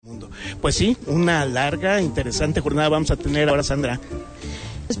pues sí, una larga, interesante jornada vamos a tener ahora, Sandra.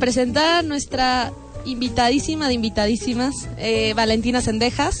 Pues presentar nuestra invitadísima de invitadísimas, Valentina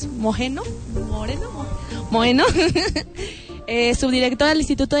Sendejas Moreno, subdirectora del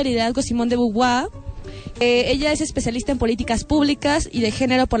Instituto de Liderazgo Simón de Beauvoir. Ella es especialista en políticas públicas y de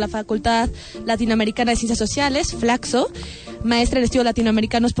género por la Facultad Latinoamericana de Ciencias Sociales, FLACSO, maestra en estudios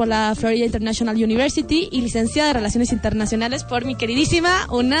latinoamericanos por la Florida International University y licenciada de Relaciones Internacionales por mi queridísima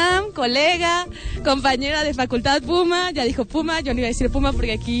UNAM, colega, compañera de Facultad Puma. Ya dijo Puma, yo no iba a decir Puma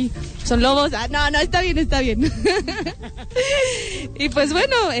porque aquí son lobos. No, está bien. Y pues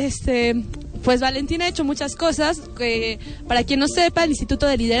bueno, pues Valentina ha hecho muchas cosas. Para quien no sepa, el Instituto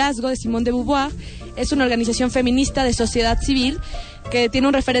de Liderazgo de Simón de Beauvoir es una organización feminista de sociedad civil que tiene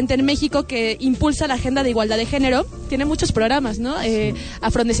un referente en México que impulsa la agenda de igualdad de género. Tiene muchos programas, ¿no?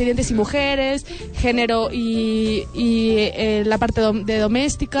 Afrodescendientes y mujeres, género y la parte de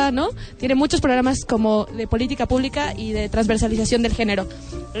doméstica, ¿no? Tiene muchos programas como de política pública y de transversalización del género.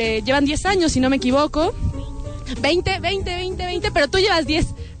 Llevan 10 años, si no me equivoco. 20, pero tú llevas 10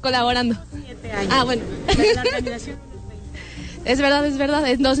 colaborando. 7 años. Ah, bueno. La organización. Es verdad.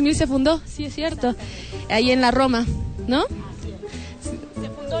 En 2000 se fundó, sí, es cierto. Ahí en la Roma, ¿no? Se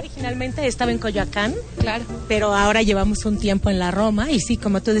fundó originalmente, estaba en Coyoacán. Claro. Pero ahora llevamos un tiempo en la Roma y sí,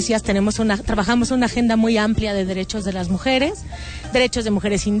 como tú decías, trabajamos una agenda muy amplia de derechos de las mujeres, derechos de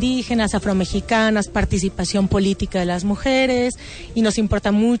mujeres indígenas, afromexicanas, participación política de las mujeres, y nos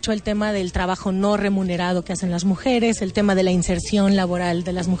importa mucho el tema del trabajo no remunerado que hacen las mujeres, el tema de la inserción laboral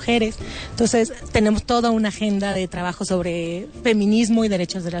de las mujeres. Entonces, tenemos toda una agenda de trabajo sobre feminismo y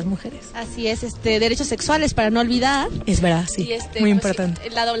derechos de las mujeres. Así es, derechos sexuales para no olvidar. Es verdad, sí, Y muy importante.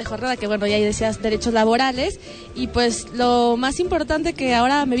 Sí, la doble jornada, que bueno, ya decías, derechos laborales, y pues lo más importante que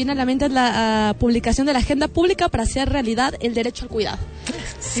ahora me viene a la mente es la publicación de la agenda pública para hacer realidad el derecho al cuidado.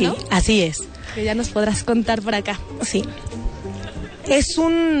 Sí, ¿no? así es. Que ya nos podrás contar por acá. Sí.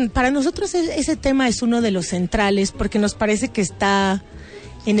 Para nosotros ese tema es uno de los centrales porque nos parece que está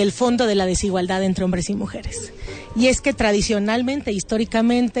en el fondo de la desigualdad entre hombres y mujeres. Y es que tradicionalmente,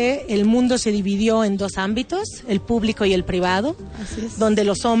 históricamente, el mundo se dividió en dos ámbitos, el público y el privado, Así es. donde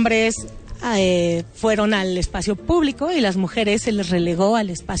los hombres fueron al espacio público y las mujeres se les relegó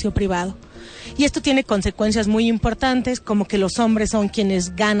al espacio privado. Y esto tiene consecuencias muy importantes, como que los hombres son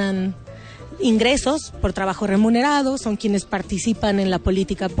quienes ganan ingresos por trabajo remunerado, son quienes participan en la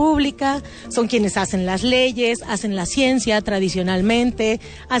política pública, son quienes hacen las leyes, hacen la ciencia tradicionalmente,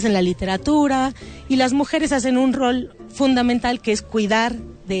 hacen la literatura, y las mujeres hacen un rol fundamental que es cuidar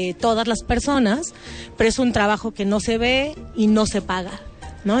de todas las personas, pero es un trabajo que no se ve y no se paga,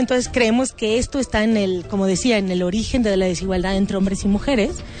 ¿no? Entonces creemos que esto está como decía, en el origen de la desigualdad entre hombres y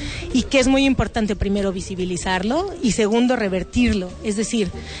mujeres, y que es muy importante primero visibilizarlo y segundo revertirlo. Es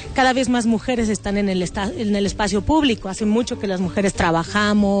decir, cada vez más mujeres están en el espacio público. Hace mucho que las mujeres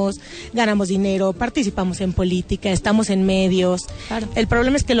trabajamos, ganamos dinero, participamos en política, estamos en medios. Claro. El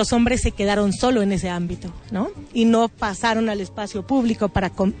problema es que los hombres se quedaron solo en ese ámbito, ¿no? Y no pasaron al espacio público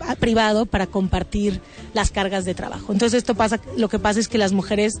privado para compartir las cargas de trabajo. Entonces lo que pasa es que las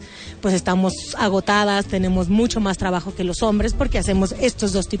mujeres pues estamos agotadas, tenemos mucho más trabajo que los hombres porque hacemos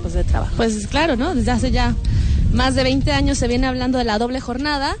estos dos tipos de trabajo. Pues claro, ¿no? Desde hace ya más de 20 años se viene hablando de la doble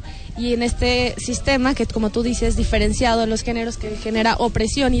jornada, y en este sistema que, como tú dices, diferenciado en los géneros, que genera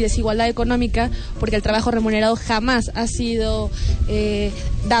opresión y desigualdad económica, porque el trabajo remunerado jamás ha sido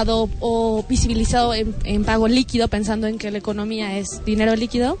dado o visibilizado en pago líquido, pensando en que la economía es dinero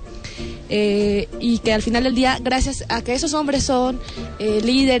líquido. Y que al final del día, gracias a que esos hombres son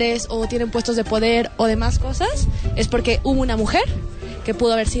líderes o tienen puestos de poder o demás cosas, es porque hubo una mujer que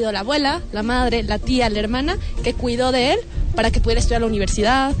pudo haber sido la abuela, la madre, la tía, la hermana, que cuidó de él para que pudiera estudiar a la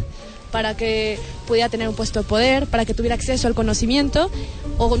universidad, para que pudiera tener un puesto de poder, para que tuviera acceso al conocimiento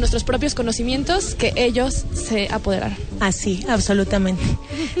o nuestros propios conocimientos que ellos se apoderaron. Así, absolutamente.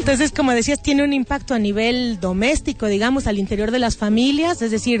 Entonces, como decías, tiene un impacto a nivel doméstico, digamos, al interior de las familias,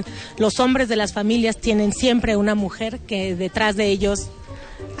 es decir, los hombres de las familias tienen siempre una mujer que detrás de ellos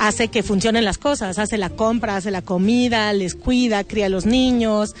hace que funcionen las cosas, hace la compra, hace la comida, les cuida, cría a los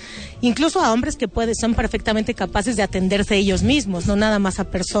niños, incluso a hombres que son perfectamente capaces de atenderse ellos mismos, no nada más a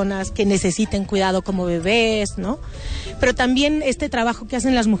personas que necesiten cuidado como bebés, ¿no? Pero también este trabajo que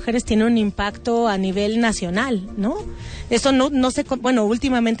hacen las mujeres tiene un impacto a nivel nacional, ¿no? Eso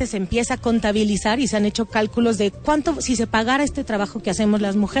últimamente se empieza a contabilizar y se han hecho cálculos de cuánto, si se pagara este trabajo que hacemos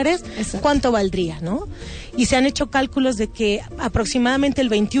las mujeres, exacto, cuánto valdría, ¿no? Y se han hecho cálculos de que aproximadamente el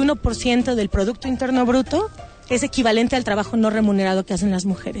 21% del Producto Interno Bruto es equivalente al trabajo no remunerado que hacen las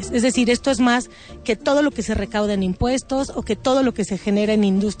mujeres. Es decir, esto es más que todo lo que se recauda en impuestos o que todo lo que se genera en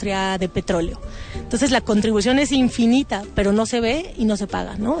industria de petróleo. Entonces la contribución es infinita, pero no se ve y no se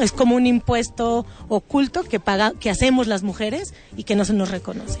paga, ¿no? Es como un impuesto oculto que hacemos las mujeres y que no se nos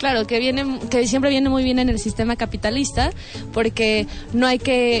reconoce. Claro, que siempre viene muy bien en el sistema capitalista, porque no hay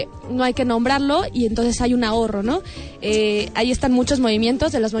que nombrarlo y entonces hay un ahorro, ¿no? Ahí están muchos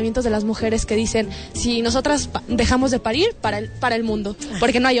movimientos, de los movimientos de las mujeres que dicen, si nosotras dejamos de parir para el mundo,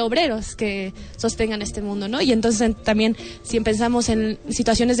 porque no hay obreros que sostengan este mundo, ¿no? Y entonces también, si pensamos en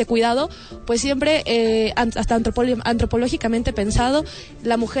situaciones de cuidado, pues siempre, hasta antropológicamente pensado,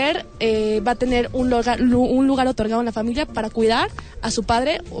 la mujer va a tener un lugar otorgado en la familia para cuidar a su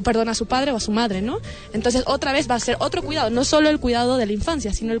padre o a su madre, ¿no? Entonces otra vez va a ser otro cuidado, no solo el cuidado de la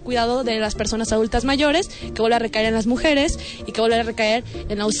infancia, sino el cuidado de las personas adultas mayores, que vuelve a recaer en las mujeres y que vuelve a recaer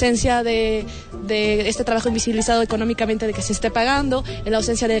en la ausencia de este trabajo invisibilizado económicamente de que se esté pagando, en la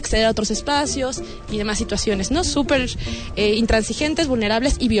ausencia de acceder a otros espacios y demás situaciones, ¿no? Súper intransigentes,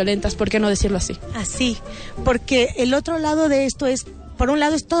 vulnerables y violentas, ¿por qué no decirlo así? Así, porque el otro lado de esto es, por un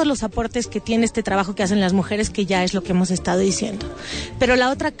lado, es todos los aportes que tiene este trabajo que hacen las mujeres, que ya es lo que hemos estado diciendo. Pero la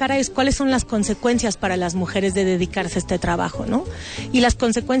otra cara es cuáles son las consecuencias para las mujeres de dedicarse a este trabajo, ¿no? Y las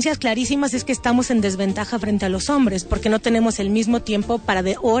consecuencias clarísimas es que estamos en desventaja frente a los hombres, porque no tenemos el mismo tiempo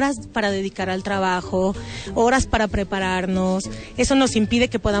horas para dedicar al trabajo, horas para prepararnos. Eso nos impide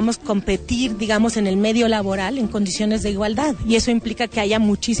que podamos competir, digamos, en el medio laboral en condiciones de igualdad. Y eso implica que haya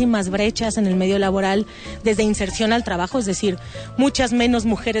muchísimas brechas en el medio laboral, desde inserción al trabajo, es decir, muchas menos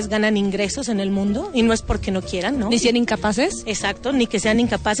mujeres ganan ingresos en el mundo, y no es porque no quieran, ¿no? Ni sean incapaces. Exacto, ni que sean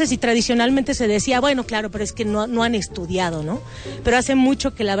incapaces, y tradicionalmente se decía, bueno, claro, pero es que no han estudiado, ¿no? Pero hace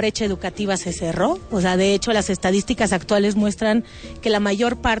mucho que la brecha educativa se cerró, o sea, de hecho las estadísticas actuales muestran que la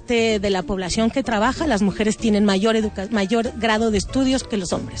mayor parte de la población que trabaja, las mujeres tienen mayor grado de estudios que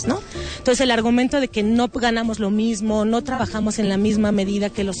los hombres, ¿no? Entonces el argumento de que no ganamos lo mismo, no trabajamos en la misma medida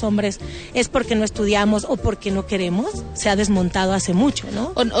que los hombres, es porque no estudiamos o porque no queremos, se ha desmontado hace mucho,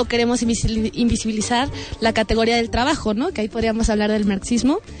 ¿no? O queremos invisibilizar la categoría del trabajo, ¿no? Que ahí podríamos hablar del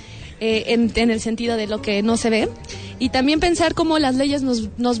marxismo, en el sentido de lo que no se ve. Y también pensar cómo las leyes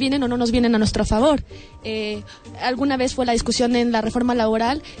nos vienen o no nos vienen a nuestro favor. Alguna vez fue la discusión en la reforma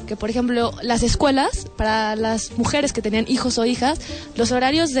laboral que, por ejemplo, las escuelas, para las mujeres que tenían hijos o hijas, los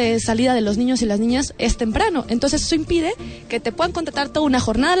horarios de salida de los niños y las niñas es temprano. Entonces eso impide que te puedan contratar toda una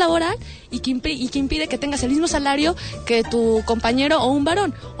jornada laboral y que impide que tengas el mismo salario que tu compañero o un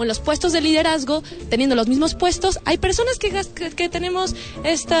varón. O en los puestos de liderazgo, teniendo los mismos puestos, hay personas que tenemos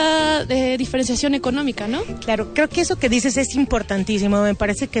esta diferenciación económica, ¿no? Claro, creo que eso que dices es importantísimo, me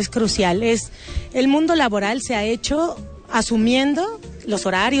parece que es crucial. El mundo laboral se ha hecho asumiendo los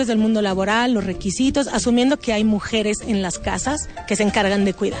horarios del mundo laboral, los requisitos, asumiendo que hay mujeres en las casas que se encargan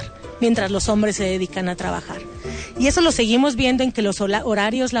de cuidar, mientras los hombres se dedican a trabajar. Y eso lo seguimos viendo en que los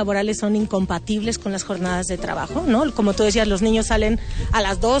horarios laborales son incompatibles con las jornadas de trabajo, ¿no? Como tú decías, los niños salen a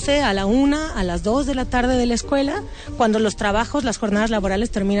las 12, a la 1, a las 2 de la tarde de la escuela, cuando las jornadas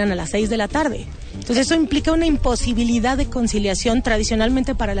laborales terminan a las 6 de la tarde. Entonces eso implica una imposibilidad de conciliación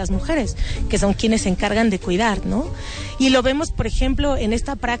tradicionalmente para las mujeres, que son quienes se encargan de cuidar, ¿no? Y lo vemos, por ejemplo, en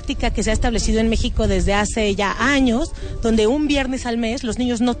esta práctica que se ha establecido en México desde hace ya años, donde un viernes al mes los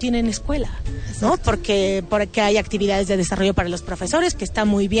niños no tienen escuela, ¿no? Porque hay actividades de desarrollo para los profesores, que está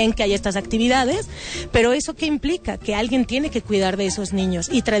muy bien que haya estas actividades, pero ¿eso qué implica? Que alguien tiene que cuidar de esos niños,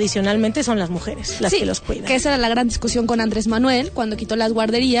 y tradicionalmente son las mujeres las que los cuidan. Que esa era la gran discusión con Andrés Manuel cuando quitó las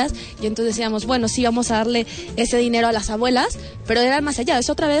guarderías, y entonces decíamos, bueno, sí vamos a darle ese dinero a las abuelas, pero era más allá, es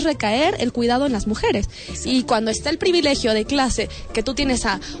otra vez recaer el cuidado en las mujeres. Exacto. Y cuando está el privilegio de clase, que tú tienes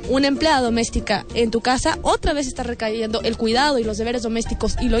a una empleada doméstica en tu casa, otra vez está recayendo el cuidado y los deberes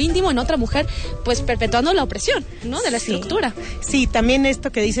domésticos y lo íntimo en otra mujer, pues perpetuando la opresión, ¿no? De la estructura. Sí, también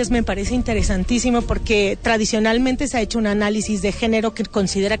esto que dices me parece interesantísimo, porque tradicionalmente se ha hecho un análisis de género que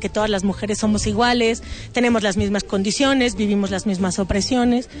considera que todas las mujeres somos iguales, tenemos las mismas condiciones, vivimos las mismas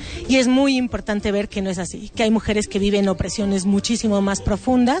opresiones, y es muy importante ver que no es así, que hay mujeres que viven opresiones muchísimo más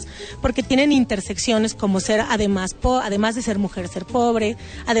profundas, porque tienen intersecciones como ser además de ser mujer, ser pobre,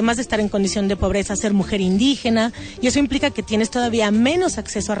 además de estar en condición de pobreza, ser mujer indígena, y eso implica que tienes todavía menos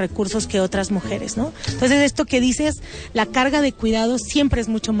acceso a recursos que otras mujeres, ¿no? Entonces esto que dices, la carga de cuidado siempre es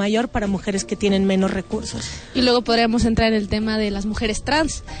mucho mayor para mujeres que tienen menos recursos. Y luego podríamos entrar en el tema de las mujeres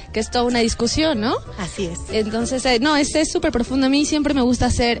trans, que es toda una discusión, ¿no? Así es. Entonces, no, es súper profundo. A mí siempre me gusta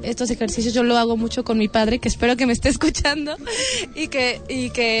hacer estos ejercicios, yo lo hago diálogo mucho con mi padre, que espero que me esté escuchando, y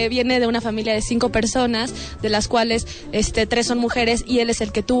que viene de una familia de 5 personas, de las cuales 3 son mujeres, y él es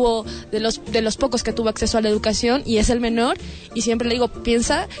el que tuvo, de los pocos que tuvo acceso a la educación, y es el menor, y siempre le digo,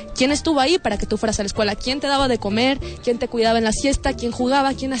 piensa, ¿quién estuvo ahí para que tú fueras a la escuela? ¿Quién te daba de comer? ¿Quién te cuidaba en la siesta? ¿Quién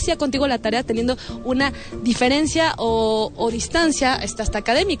jugaba? ¿Quién hacía contigo la tarea teniendo una diferencia o distancia hasta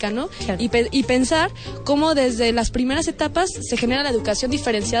académica, ¿no? Claro. Y pensar cómo desde las primeras etapas se genera la educación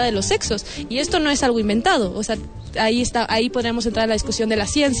diferenciada de los sexos, y esto no es algo inventado, o sea, ahí podríamos entrar a la discusión de la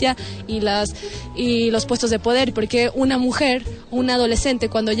ciencia y los puestos de poder, porque una mujer, una adolescente,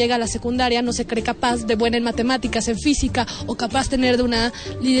 cuando llega a la secundaria no se cree capaz de buena en matemáticas, en física, o capaz de tener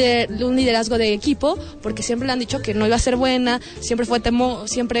de un liderazgo de equipo, porque siempre le han dicho que no iba a ser buena, siempre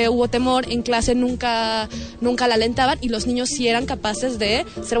hubo temor, en clase nunca la alentaban, y los niños sí eran capaces de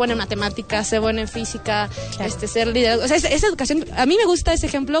ser buena en matemáticas, ser buena en física, claro. Ser liderazgo. O sea, esa educación, a mí me gusta ese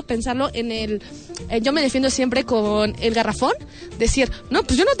ejemplo, pensarlo yo me defiendo siempre con el garrafón, decir, no,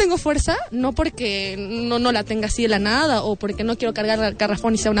 pues yo no tengo fuerza, no porque no la tenga así de la nada, o porque no quiero cargar el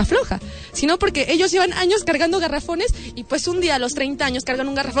garrafón y sea una floja, sino porque ellos llevan años cargando garrafones, y pues un día a los 30 años cargan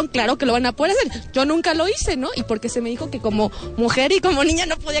un garrafón, claro que lo van a poder hacer. Yo nunca lo hice, ¿no? Y porque se me dijo que como mujer y como niña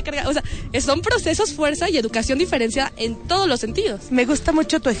no podía cargar, o sea, son procesos, fuerza y educación diferenciada en todos los sentidos. Me gusta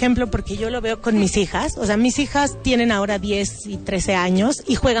mucho tu ejemplo porque yo lo veo con mis hijas, o sea, mis hijas tienen ahora 10 y 13 años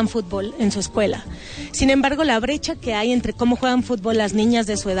y juegan fútbol en su escuela. Sin embargo, la brecha que hay entre cómo juegan fútbol las niñas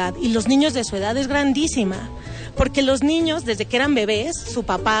de su edad y los niños de su edad es grandísima. Porque los niños, desde que eran bebés, su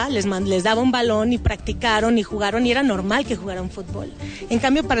papá les daba un balón y practicaron y jugaron, y era normal que jugaran fútbol. En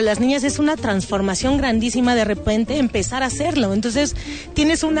cambio, para las niñas es una transformación grandísima de repente empezar a hacerlo. Entonces,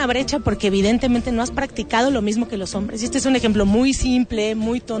 tienes una brecha porque evidentemente no has practicado lo mismo que los hombres. Y este es un ejemplo muy simple,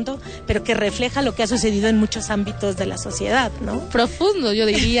 muy tonto, pero que refleja lo que ha sucedido en muchos ámbitos de la sociedad, ¿no? Profundo, yo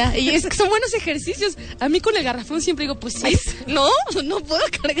diría. Y es que son buenos ejercicios. A mí con el garrafón siempre digo, pues sí, no puedo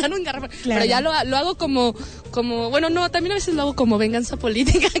cargar un garrafón. Claro. Pero ya lo hago como, bueno, no, también a veces lo hago como venganza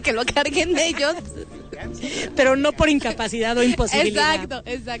política, que lo carguen de ellos. Pero no por incapacidad o imposibilidad.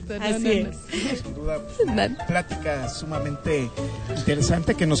 Exacto. Así es. Sin duda, una plática sumamente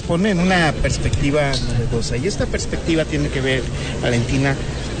interesante que nos pone en una perspectiva novedosa. Y esta perspectiva tiene que ver, Valentina,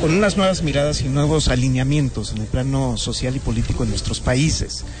 con unas nuevas miradas y nuevos alineamientos en el plano social y político en nuestros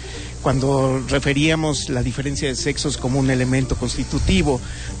países. Cuando referíamos la diferencia de sexos como un elemento constitutivo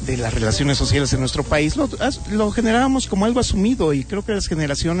de las relaciones sociales en nuestro país, lo generábamos como algo asumido, y creo que las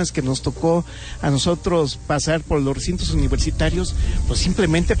generaciones que nos tocó a nosotros pasar por los recintos universitarios, pues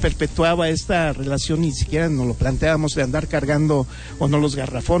simplemente perpetuaba esta relación, ni siquiera nos lo planteábamos de andar cargando o no los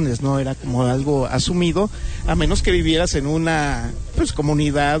garrafones, ¿no? Era como algo asumido, a menos que vivieras en una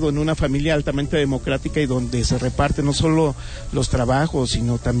comunidad o en una familia altamente democrática y donde se reparten no solo los trabajos,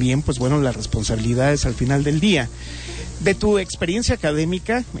 sino también las responsabilidades al final del día. De tu experiencia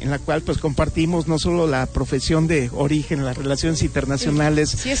académica, en la cual compartimos no solo la profesión de origen, las relaciones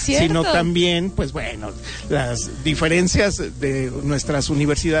internacionales, sí, sino también, las diferencias de nuestras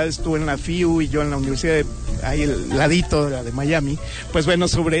universidades, tú en la FIU y yo en la universidad ahí el ladito, la de Miami,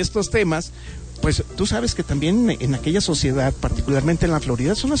 sobre estos temas. Pues tú sabes que también en aquella sociedad, particularmente en la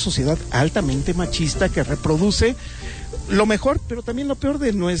Florida, es una sociedad altamente machista que reproduce lo mejor, pero también lo peor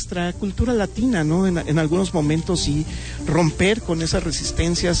de nuestra cultura latina, ¿no? En algunos momentos, y romper con esas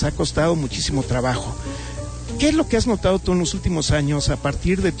resistencias ha costado muchísimo trabajo. ¿Qué es lo que has notado tú en los últimos años a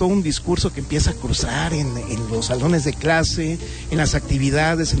partir de todo un discurso que empieza a cruzar en los salones de clase, en las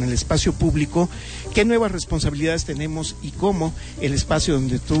actividades, en el espacio público? ¿Qué nuevas responsabilidades tenemos y cómo el espacio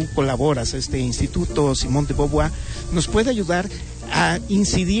donde tú colaboras, este Instituto Simone de Beauvoir, nos puede ayudar a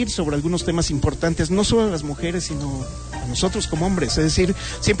incidir sobre algunos temas importantes, no solo a las mujeres, sino a nosotros como hombres? Es decir,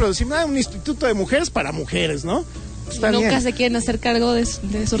 siempre decimos, un instituto de mujeres para mujeres, ¿no? Nunca se quieren hacer cargo de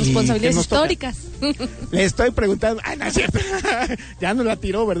sus responsabilidades históricas. Le estoy preguntando, no es cierto, ya nos la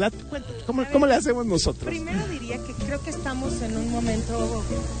tiró, ¿verdad? ¿Cómo le hacemos nosotros? Primero diría que creo que estamos en un momento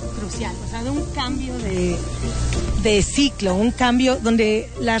crucial, o sea, de un cambio de ciclo, un cambio donde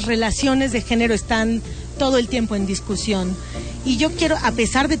las relaciones de género están todo el tiempo en discusión. Y yo quiero, a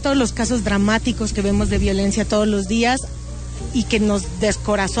pesar de todos los casos dramáticos que vemos de violencia todos los días, y que nos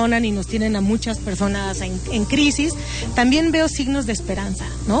descorazonan y nos tienen a muchas personas en crisis, también veo signos de esperanza,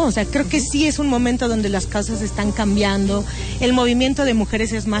 ¿no? O sea, creo que sí es un momento donde las cosas están cambiando, el movimiento de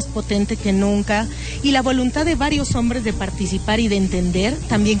mujeres es más potente que nunca, y la voluntad de varios hombres de participar y de entender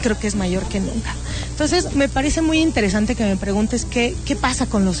también creo que es mayor que nunca. Entonces, me parece muy interesante que me preguntes qué pasa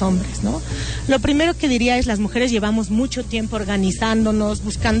con los hombres, ¿no? Lo primero que diría es, las mujeres llevamos mucho tiempo organizándonos,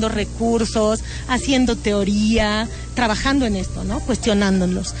 buscando recursos, haciendo teoría, trabajando en esto, ¿no?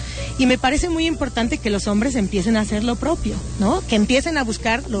 Cuestionándonos. Y me parece muy importante que los hombres empiecen a hacer lo propio, ¿no? Que empiecen a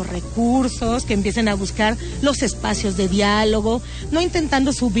buscar los recursos, que empiecen a buscar los espacios de diálogo, no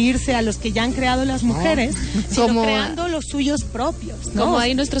intentando subirse a los que ya han creado las mujeres, sino creando los suyos propios, ¿no? Como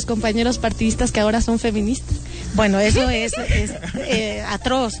hay nuestros compañeros partidistas que ahora son feministas. Bueno, eso es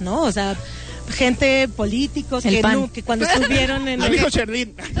atroz, ¿no? O sea, gente políticos que cuando estuvieron en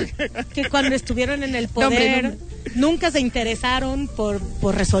que cuando estuvieron en el poder nunca se interesaron por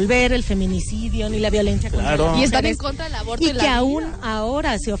resolver el feminicidio ni la violencia contra las mujeres. Y están en contra del aborto y que aún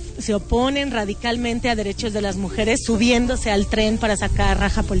ahora se oponen radicalmente a derechos de las mujeres, subiéndose al tren para sacar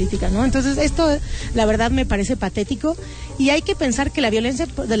raja política, ¿no? Entonces esto la verdad me parece patético, y hay que pensar que la violencia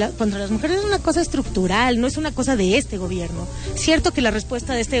contra las mujeres es una cosa estructural, no es una cosa de este gobierno. Cierto que la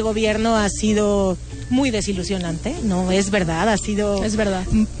respuesta de este gobierno ha sido muy desilusionante, no, es verdad,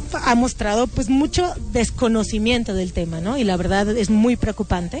 ha mostrado pues mucho desconocimiento del tema, ¿no? Y la verdad es muy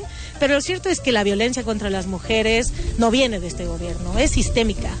preocupante, pero lo cierto es que la violencia contra las mujeres no viene de este gobierno, es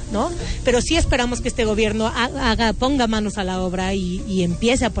sistémica, ¿no? Pero sí esperamos que este gobierno ponga manos a la obra y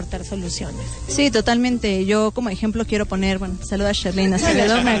empiece a aportar soluciones. Sí, totalmente. Yo como ejemplo quiero poner, saludo a Sherlyn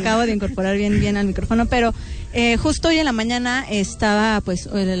Acevedo, me acabo de incorporar bien al micrófono, pero justo hoy en la mañana estaba pues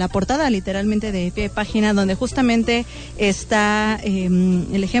la portada literalmente de pie de página, donde justamente está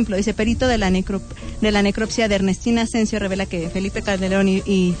el ejemplo, dice: perito de la necropsia de Ernestina Asensio revela que Felipe Calderón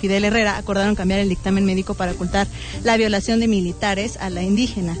y Fidel Herrera acordaron cambiar el dictamen médico para ocultar la violación de militares a la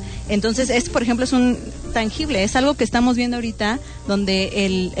indígena. Entonces, por ejemplo, es un tangible, es algo que estamos viendo ahorita,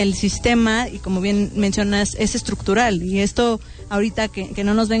 donde el sistema, y como bien mencionas, es estructural, y esto ahorita que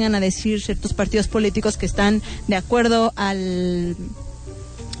no nos vengan a decir ciertos partidos políticos que están de acuerdo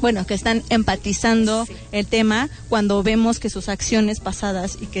que están empatizando el tema, cuando vemos que sus acciones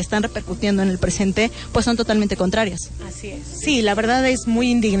pasadas y que están repercutiendo en el presente, pues son totalmente contrarias. Así es. Sí, la verdad es muy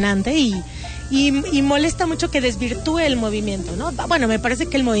indignante y molesta mucho que desvirtúe el movimiento, ¿no? Bueno, me parece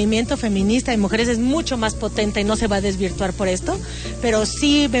que el movimiento feminista de mujeres es mucho más potente y no se va a desvirtuar por esto, pero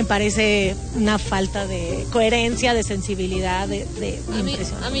sí me parece una falta de coherencia, de sensibilidad, de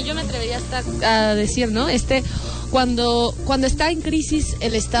impresión. A mí yo me atrevería hasta a decir, ¿no? Cuando está en crisis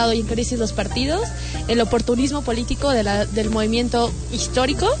el Estado y en crisis los partidos, el oportunismo político del movimiento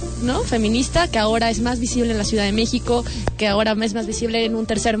histórico, ¿no? Feminista, que ahora es más visible en la Ciudad de México, que ahora es más visible en un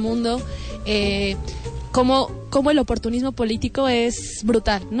tercer mundo, como el oportunismo político es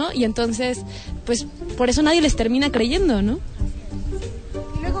brutal, ¿no? Y entonces, pues, por eso nadie les termina creyendo, ¿no?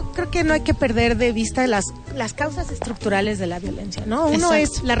 Luego creo que no hay que perder de vista las causas estructurales de la violencia, ¿no? Uno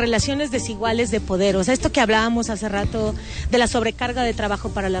es las relaciones desiguales de poder, o sea, esto que hablábamos hace rato de la sobrecarga de trabajo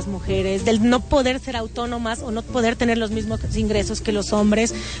para las mujeres, del no poder ser autónomas o no poder tener los mismos ingresos que los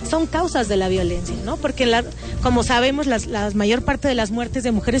hombres, son causas de la violencia, ¿no? Porque como sabemos, la mayor parte de las muertes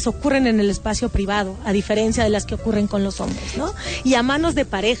de mujeres ocurren en el espacio privado, a diferencia de las que ocurren con los hombres, ¿no? Y a manos de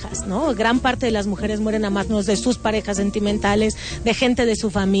parejas, ¿no? Gran parte de las mujeres mueren a manos de sus parejas sentimentales, de gente de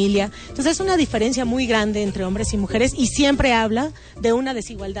su familia. Entonces es una diferencia muy grande entre hombres y mujeres, y siempre habla de una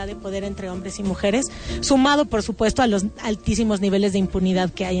desigualdad de poder entre hombres y mujeres, sumado por supuesto a los altísimos niveles de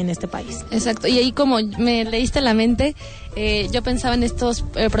impunidad que hay en este país. Exacto, y ahí como me leíste la mente, yo pensaba en estos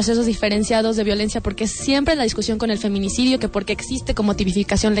procesos diferenciados de violencia, porque siempre la discusión con el feminicidio, que porque existe como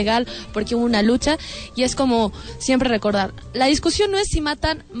tipificación legal, porque hubo una lucha, y es como siempre recordar, la discusión no es si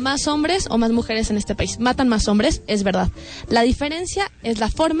matan más hombres o más mujeres en este país, matan más hombres, es verdad, la diferencia es la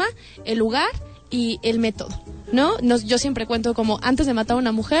forma, el lugar y el método, ¿no? Yo siempre cuento como antes de matar a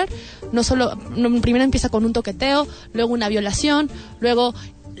una mujer, primero empieza con un toqueteo, luego una violación, luego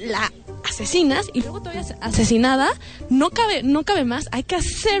la asesinas y luego todavía asesinada, no cabe más, hay que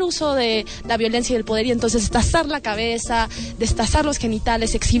hacer uso de la violencia y del poder, y entonces destazar la cabeza, destazar los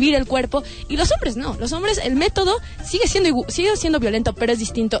genitales, exhibir el cuerpo, y los hombres no, los hombres el método sigue siendo violento, pero es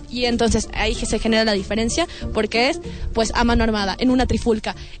distinto, y entonces ahí se genera la diferencia, porque es pues a mano armada, en una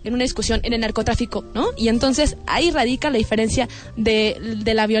trifulca, en una discusión, en el narcotráfico, ¿no? Y entonces ahí radica la diferencia de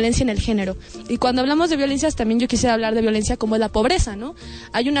la violencia en el género. Y cuando hablamos de violencias, también yo quisiera hablar de violencia como es la pobreza, ¿no?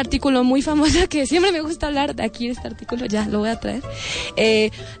 Hay un artículo muy famosa que siempre me gusta hablar de aquí en este artículo, ya lo voy a traer,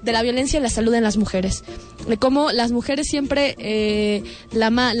 de la violencia y la salud en las mujeres. De cómo las mujeres siempre,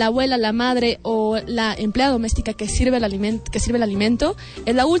 la abuela, la madre o la empleada doméstica que sirve el alimento,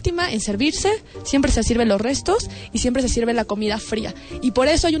 es la última en servirse, siempre se sirven los restos y siempre se sirve la comida fría. Y por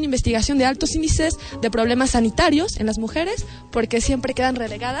eso hay una investigación de altos índices de problemas sanitarios en las mujeres, porque siempre quedan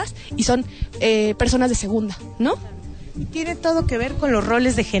relegadas y son personas de segunda, ¿no? Tiene todo que ver con los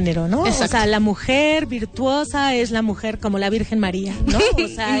roles de género, ¿no? Exacto. O sea, la mujer virtuosa es la mujer como la Virgen María, ¿no? O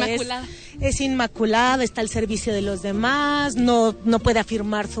sea, inmaculada. Es inmaculada, está al servicio de los demás, no puede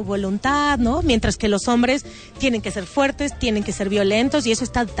afirmar su voluntad, ¿no? Mientras que los hombres tienen que ser fuertes, tienen que ser violentos, y eso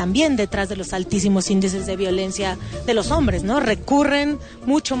está también detrás de los altísimos índices de violencia de los hombres, ¿no? Recurren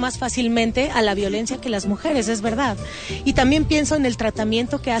mucho más fácilmente a la violencia que las mujeres, es verdad. Y también pienso en el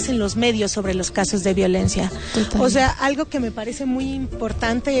tratamiento que hacen los medios sobre los casos de violencia. Totalmente. O sea, algo que me parece muy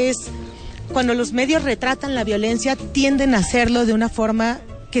importante es cuando los medios retratan la violencia, tienden a hacerlo de una forma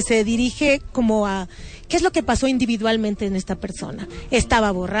que se dirige como a ¿qué es lo que pasó individualmente en esta persona?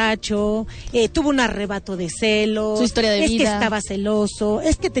 Estaba borracho, tuvo un arrebato de celos, su historia de vida. Es que estaba celoso,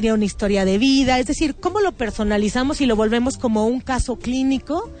 es que tenía una historia de vida. Es decir, ¿cómo lo personalizamos y lo volvemos como un caso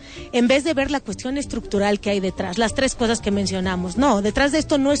clínico en vez de ver la cuestión estructural que hay detrás? Las tres cosas que mencionamos. No, detrás de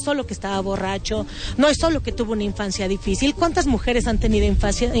esto no es solo que estaba borracho, no es solo que tuvo una infancia difícil. ¿Cuántas mujeres han tenido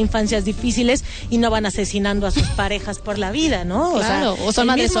infancias difíciles y no van asesinando a sus parejas por la vida, no? Claro, o son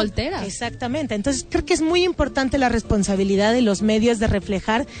madres solteras. Exactamente. Entonces, creo que es muy importante la responsabilidad de los medios de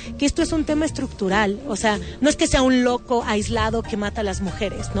reflejar que esto es un tema estructural. O sea, no es que sea un loco aislado que mata a las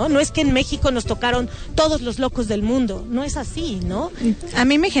mujeres, ¿no? No es que en México nos tocaron todos los locos del mundo. No es así, ¿no? A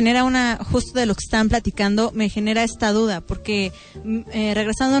mí me genera justo de lo que están platicando, me genera esta duda, porque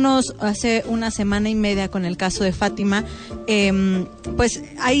regresándonos hace una semana y media con el caso de Fátima, pues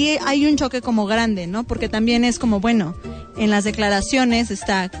hay un choque como grande, ¿no? Porque también es como, bueno, en las declaraciones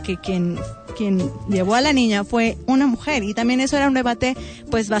está que quien llevó a la niña fue una mujer, y también eso era un debate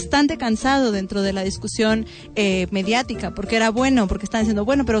pues bastante cansado dentro de la discusión mediática, porque era bueno, porque estaban diciendo,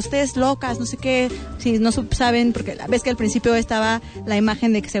 bueno, pero ustedes locas, no sé qué, si no saben, porque la vez que al principio estaba la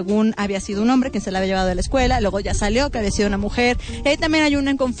imagen de que según había sido un hombre que se la había llevado a la escuela, luego ya salió que había sido una mujer, y ahí también hay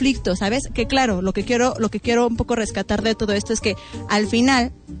un conflicto, ¿sabes? Que claro, lo que quiero un poco rescatar de todo esto es que al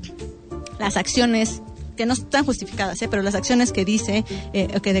final las acciones que no están justificadas, pero las acciones que dice,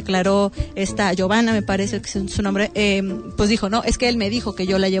 que declaró esta Giovanna, me parece que es su nombre, pues dijo, no, es que él me dijo que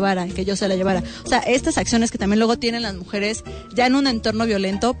yo la llevara, que yo se la llevara. O sea, estas acciones que también luego tienen las mujeres ya en un entorno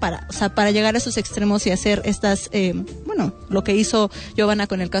violento para llegar a esos extremos y hacer estas, lo que hizo Giovanna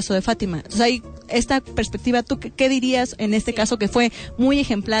con el caso de Fátima. Entonces ahí, esta perspectiva, ¿tú qué dirías en este caso que fue muy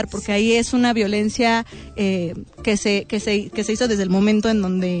ejemplar? Porque ahí es una violencia que se hizo desde el momento en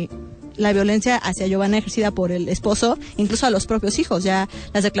donde la violencia hacia Giovanna ejercida por el esposo, incluso a los propios hijos, ya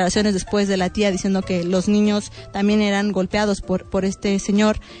las declaraciones después de la tía diciendo que los niños también eran golpeados por este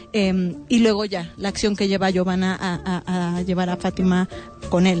señor, y luego ya la acción que lleva a Giovanna a llevar a Fátima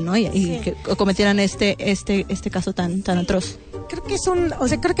con él, ¿no? Y que cometieran este caso tan atroz. Creo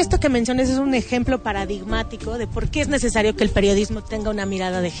que esto que mencionas es un ejemplo paradigmático de por qué es necesario que el periodismo tenga una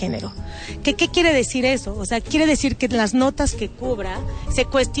mirada de género. ¿Qué quiere decir eso? O sea, quiere decir que en las notas que cubra se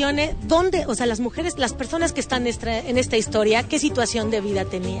cuestione dónde, o sea, las mujeres, las personas que están en esta historia, qué situación de vida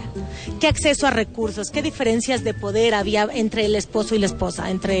tenían, qué acceso a recursos, qué diferencias de poder había entre el esposo y la esposa,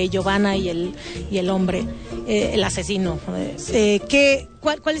 entre Giovanna y el hombre, el asesino,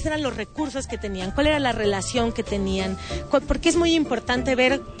 cuáles eran los recursos que tenían, cuál era la relación que tenían, porque es muy importante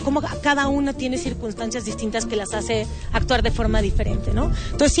ver cómo cada uno tiene circunstancias distintas que las hace actuar de forma diferente, ¿no?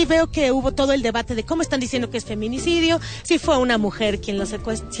 Entonces sí veo que hubo todo el debate de cómo están diciendo que es feminicidio, si fue una mujer quien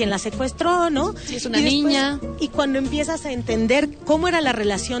la secuestró, ¿no? Si es una niña. Y cuando empiezas a entender cómo era la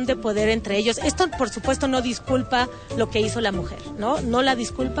relación de poder entre ellos, esto por supuesto no disculpa lo que hizo la mujer, ¿no? No la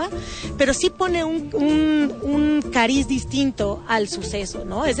disculpa, pero sí pone un cariz distinto al suceso,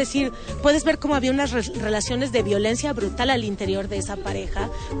 ¿no? Es decir, puedes ver cómo había unas relaciones de violencia brutal al interior de esa pareja,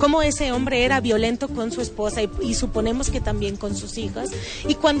 cómo ese hombre era violento con su esposa y suponemos que también con sus hijas,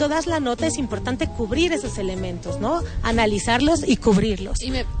 y cuando das la nota es importante cubrir esos elementos, ¿no? Analizarlos y cubrirlos.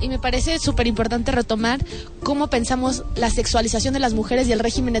 Y me parece súper importante retomar cómo pensamos la sexualización de las mujeres y el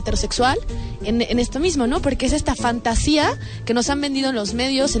régimen heterosexual en esto mismo, ¿no? Porque es esta fantasía que nos han vendido en los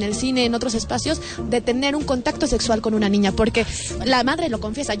medios, en el cine, en otros espacios, de tener un contacto sexual con una niña, porque la madre madre lo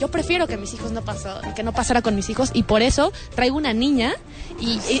confiesa, yo prefiero que mis hijos que no pasara con mis hijos, y por eso traigo una niña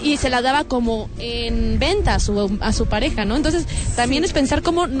y se la daba como en venta a su pareja, ¿no? Entonces también es pensar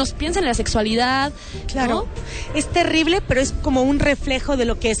cómo nos piensan en la sexualidad. Claro, ¿no? es terrible, pero es como un reflejo de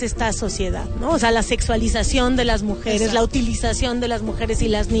lo que es esta sociedad, ¿no? O sea, la sexualización de las mujeres, exacto, la utilización de las mujeres y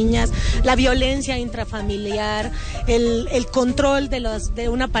las niñas, la violencia intrafamiliar, el control de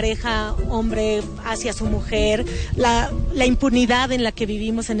una pareja hombre hacia su mujer, la impunidad en la que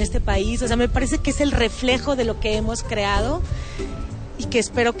vivimos en este país. O sea, me parece que es el reflejo de lo que hemos creado, y que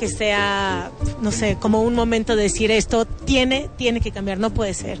espero que sea, no sé, como un momento de decir esto tiene que cambiar, no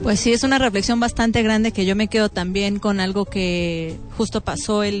puede ser. Pues sí, es una reflexión bastante grande, que yo me quedo también con algo que justo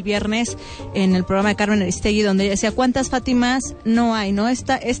pasó el viernes en el programa de Carmen Aristegui, donde ella decía, ¿cuántas Fátimas no hay? ¿No?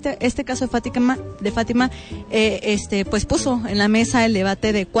 Este caso de Fátima, pues puso en la mesa el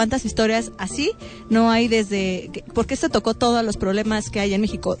debate de cuántas historias así no hay, porque esto tocó todos los problemas que hay en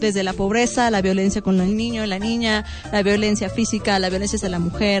México, desde la pobreza, la violencia con el niño y la niña, la violencia física, la violencia de la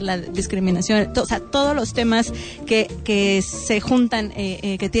mujer, la discriminación, o sea, todos los temas que se juntan,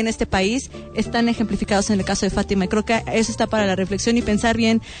 que tiene este país, están ejemplificados en el caso de Fátima, y creo que eso está para la reflexión y pensar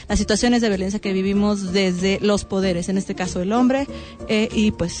bien las situaciones de violencia que vivimos desde los poderes, en este caso el hombre,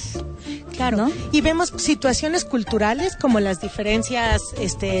 y pues... Claro, ¿no? Y vemos situaciones culturales como las diferencias,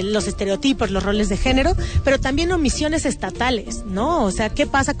 los estereotipos, los roles de género, pero también omisiones estatales, ¿no? O sea, ¿qué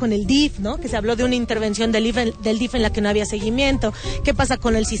pasa con el DIF, ¿no? Que se habló de una intervención del DIF en la que no había seguimiento. ¿Qué pasa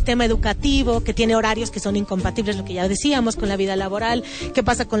con el sistema educativo, que tiene horarios que son incompatibles, lo que ya decíamos, con la vida laboral? ¿Qué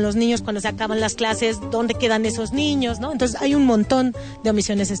pasa con los niños cuando se acaban las clases? ¿Dónde quedan esos niños, no? Entonces hay un montón de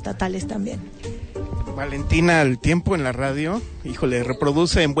omisiones estatales también. Valentina, el tiempo en la radio, híjole,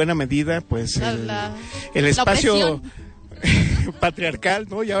 reproduce en buena medida pues el espacio patriarcal,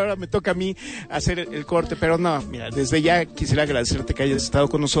 ¿no? Y ahora me toca a mí hacer el corte, pero no, mira, desde ya quisiera agradecerte que hayas estado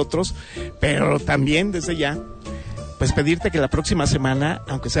con nosotros, pero también desde ya pues pedirte que la próxima semana,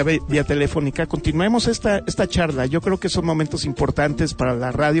 aunque sea vía telefónica, continuemos esta charla. Yo creo que son momentos importantes para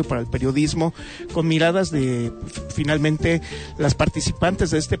la radio, para el periodismo, con miradas de finalmente las participantes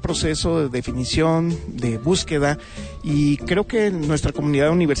de este proceso de definición, de búsqueda, y creo que nuestra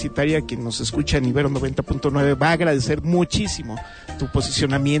comunidad universitaria, quien nos escucha en Ibero 90.9, va a agradecer muchísimo tu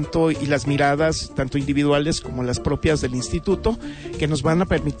posicionamiento y las miradas, tanto individuales como las propias del instituto, que nos van a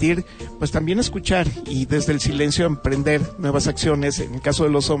permitir pues también escuchar y desde el silencio emprender nuevas acciones, en el caso de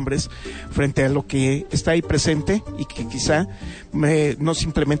los hombres, frente a lo que está ahí presente, y que quizá no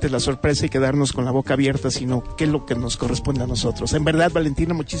simplemente es la sorpresa y quedarnos con la boca abierta, sino qué es lo que nos corresponde a nosotros. En verdad,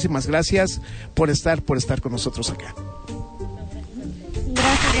 Valentina, muchísimas gracias por estar con nosotros acá.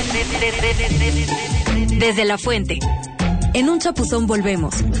 Gracias. Desde la fuente. En un chapuzón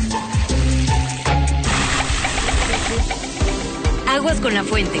volvemos. Aguas con la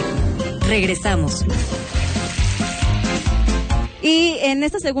fuente. Regresamos. Y en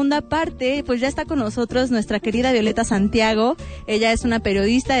esta segunda parte, pues ya está con nosotros nuestra querida Violeta Santiago. Ella es una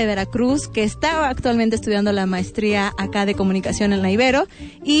periodista de Veracruz que está actualmente estudiando la maestría acá de comunicación en la Ibero,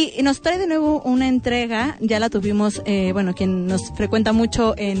 y nos trae de nuevo una entrega. Ya la tuvimos, quien nos frecuenta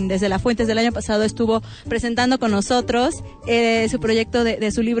mucho desde la Fuente desde el año pasado, estuvo presentando con nosotros su proyecto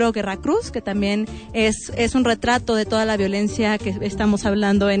de su libro Guerra Cruz, que también es un retrato de toda la violencia que estamos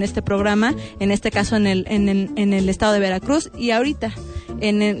hablando en este programa, en este caso en el estado de Veracruz. Y ahorita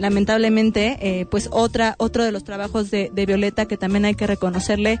lamentablemente, pues otro de los trabajos de Violeta que también hay que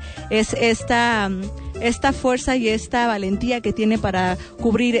reconocerle es esta fuerza y esta valentía que tiene para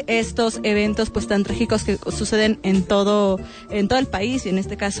cubrir estos eventos pues tan trágicos que suceden en todo el país, y en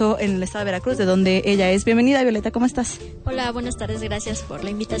este caso en el estado de Veracruz, de donde ella es. Bienvenida, Violeta, ¿cómo estás? Hola, buenas tardes, gracias por la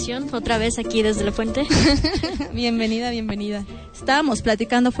invitación, otra vez aquí desde la Fuente. Bienvenida. Estábamos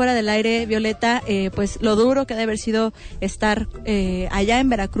platicando fuera del aire, Violeta, pues lo duro que debe haber sido estar allá en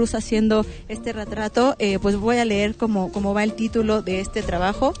Veracruz haciendo este retrato. Pues voy a leer cómo va el título de este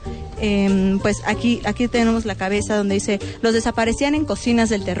trabajo. Pues aquí tenemos la cabeza donde dice: los desaparecían en cocinas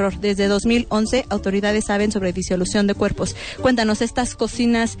del terror. Desde 2011 autoridades saben sobre disolución de cuerpos. Cuéntanos estas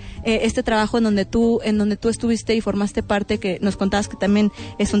cocinas, este trabajo en donde tú estuviste y formaste parte, que nos contabas que también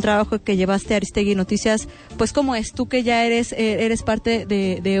es un trabajo que llevaste a Aristegui Noticias. Pues cómo es tú, que ya eres parte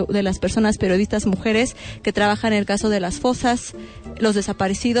de las personas periodistas mujeres que trabajan en el caso de las fosas, los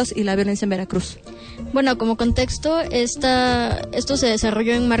desaparecidos y la violencia en Veracruz. Bueno, como contexto, esto se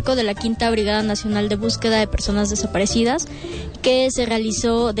desarrolló en marco de la 5ª Brigada Nacional de Búsqueda de Personas Desaparecidas, que se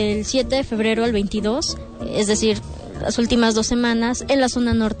realizó del 7 de febrero al 22, es decir, las últimas 2 semanas en la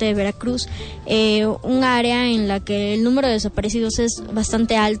zona norte de Veracruz, un área en la que el número de desaparecidos es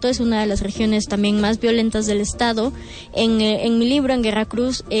bastante alto, es una de las regiones también más violentas del estado. En mi libro, en Guerra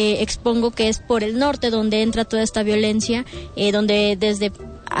Cruz, expongo que es por el norte donde entra toda esta violencia, donde desde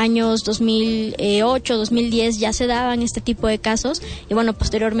años 2008, 2010 ya se daban este tipo de casos, y bueno,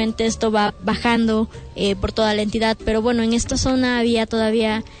 posteriormente esto va bajando por toda la entidad, pero bueno, en esta zona había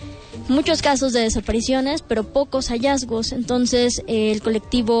todavía muchos casos de desapariciones, pero pocos hallazgos. Entonces el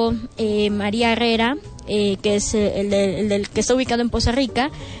colectivo María Herrera, que es el que está ubicado en Poza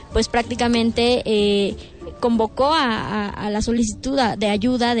Rica, pues prácticamente convocó a la solicitud de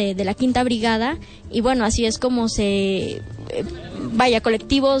ayuda de la Quinta Brigada, y bueno, así es como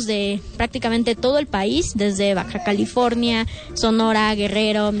colectivos de prácticamente todo el país, desde Baja California, Sonora,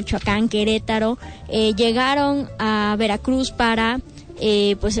 Guerrero, Michoacán, Querétaro, llegaron a Veracruz para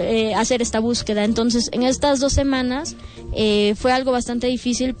hacer esta búsqueda. Entonces, en estas 2 semanas fue algo bastante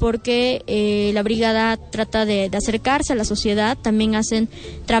difícil porque la brigada trata de acercarse a la sociedad. También hacen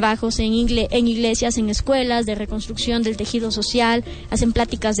trabajos en iglesias, en escuelas, de reconstrucción del tejido social, hacen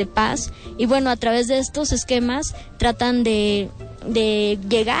pláticas de paz, y bueno, a través de estos esquemas tratan de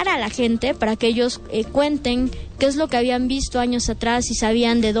llegar a la gente para que ellos cuenten qué es lo que habían visto años atrás, y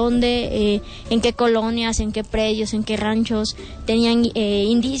sabían de dónde, en qué colonias, en qué predios, en qué ranchos tenían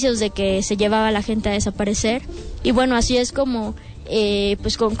indicios de que se llevaba a la gente a desaparecer. Y bueno, así es como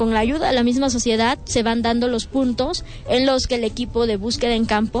pues con la ayuda de la misma sociedad se van dando los puntos en los que el equipo de búsqueda en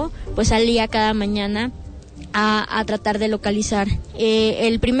campo pues salía cada mañana a tratar de localizar.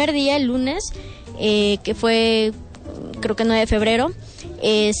 El primer día, el lunes, que fue creo que 9 de febrero,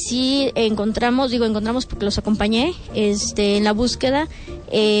 sí encontramos porque los acompañé en la búsqueda,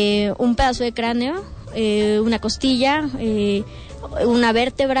 un pedazo de cráneo, una costilla, una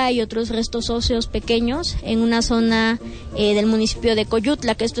vértebra y otros restos óseos pequeños en una zona del municipio de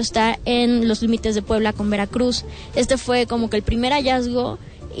Coyutla, que esto está en los límites de Puebla con Veracruz. Este fue como que el primer hallazgo.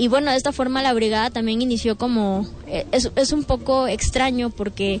 Y bueno, de esta forma la brigada también inició como... es un poco extraño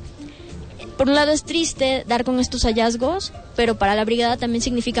porque... Por un lado es triste dar con estos hallazgos, pero para la brigada también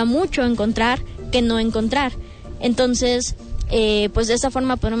significa mucho encontrar que no encontrar. Entonces, pues de esta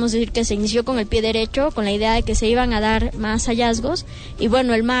forma podemos decir que se inició con el pie derecho, con la idea de que se iban a dar más hallazgos. Y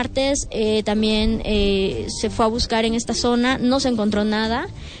bueno, el martes también se fue a buscar en esta zona, no se encontró nada.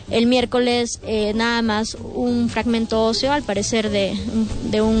 El miércoles nada más un fragmento óseo, al parecer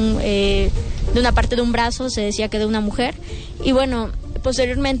de una parte de un brazo, se decía que de una mujer. Y bueno,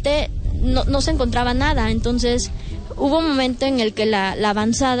 posteriormente no se encontraba nada. Entonces hubo un momento en el que la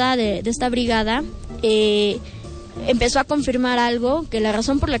avanzada de esta brigada empezó a confirmar algo, que la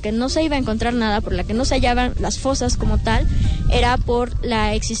razón por la que no se iba a encontrar nada, por la que no se hallaban las fosas como tal, era por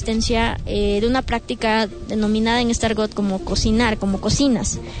la existencia de una práctica denominada en este argot como cocinar, como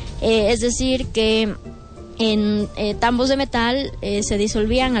cocinas. Es decir, que en tambos de metal se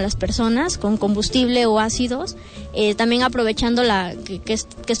disolvían a las personas con combustible o ácidos, también aprovechando que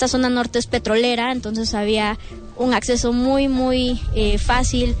esta zona norte es petrolera, entonces había un acceso muy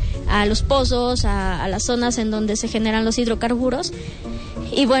fácil a los pozos, a las zonas en donde se generan los hidrocarburos.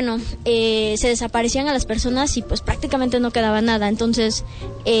 Y bueno, se desaparecían a las personas y pues prácticamente no quedaba nada. Entonces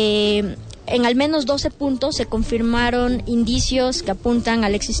en al menos 12 puntos se confirmaron indicios que apuntan a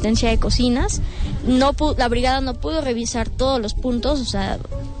la existencia de cocinas. La brigada no pudo revisar todos los puntos, o sea,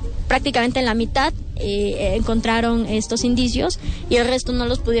 prácticamente en la mitad encontraron estos indicios y el resto no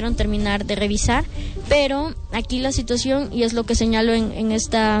los pudieron terminar de revisar. Pero aquí la situación, y es lo que señalo en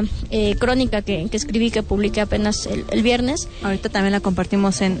esta crónica que escribí, que publiqué apenas el viernes. Ahorita también la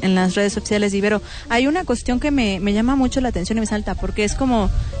compartimos en las redes sociales de Ibero. Hay una cuestión que me llama mucho la atención y me salta, porque es como,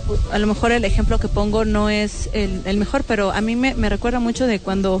 a lo mejor el ejemplo que pongo no es el mejor, pero a mí me recuerda mucho de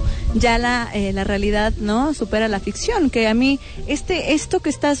cuando ya la realidad no supera la ficción, que a mí esto que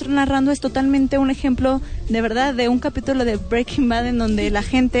estás narrando es totalmente un ejemplo de verdad de un capítulo de Breaking Bad, en donde la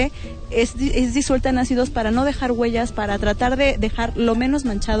gente es disuelta en ácidos para no dejar huellas, para tratar de dejar lo menos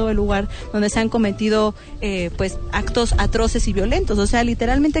manchado el lugar donde se han cometido pues actos atroces y violentos. O sea,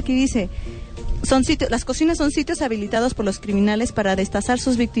 literalmente aquí dice, las cocinas son sitios habilitados por los criminales para destazar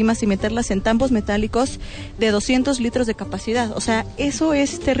sus víctimas y meterlas en tambos metálicos de 200 litros de capacidad. O sea, eso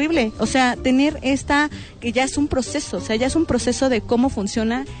es terrible. O sea, tener que ya es un proceso, o sea, ya es un proceso de cómo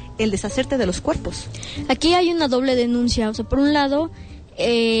funciona el deshacerte de los cuerpos. Aquí hay una doble denuncia. O sea, por un lado,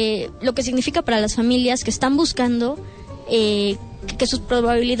 lo que significa para las familias que están buscando que sus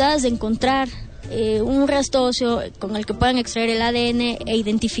probabilidades de encontrar un resto óseo con el que puedan extraer el ADN e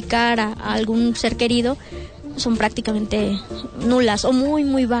identificar a algún ser querido, son prácticamente nulas o muy,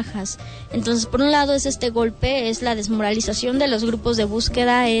 muy bajas. Entonces, por un lado es este golpe, es la desmoralización de los grupos de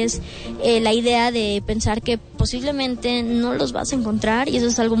búsqueda, es la idea de pensar que posiblemente no los vas a encontrar, y eso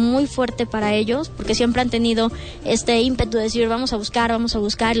es algo muy fuerte para ellos, porque siempre han tenido este ímpetu de decir vamos a buscar,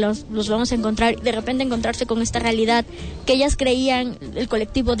 los vamos a encontrar, y de repente encontrarse con esta realidad que ellas creían. El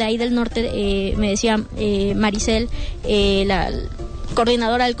colectivo de ahí del norte, me decía Maricel, la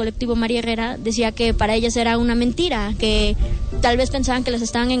coordinadora del colectivo María Herrera, decía que para ellas era una mentira, que tal vez pensaban que las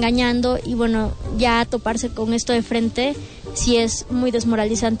estaban engañando, y bueno, ya toparse con esto de frente sí es muy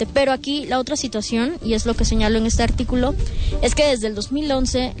desmoralizante. Pero aquí la otra situación, y es lo que señalo en este artículo, es que desde el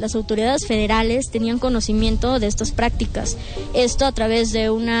 2011 las autoridades federales tenían conocimiento de estas prácticas. Esto a través de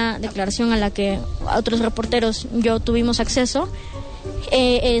una declaración a la que otros reporteros yo tuvimos acceso.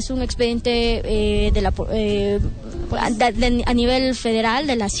 Es un expediente a nivel federal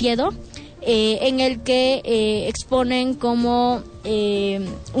del ASIEDO, en el que exponen cómo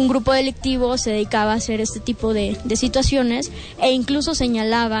un grupo delictivo se dedicaba a hacer este tipo de situaciones, e incluso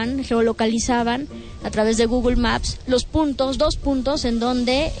señalaban, geolocalizaban a través de Google Maps dos puntos en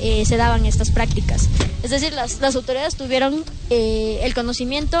donde se daban estas prácticas. Es decir, las autoridades tuvieron el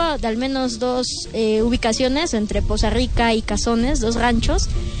conocimiento de al menos 2 ubicaciones entre Poza Rica y Cazones, 2 ranchos.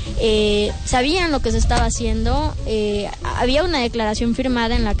 Sabían lo que se estaba haciendo. Había una declaración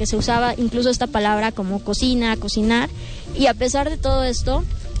firmada en la que se usaba incluso esta palabra como cocinar, y a pesar de todo esto,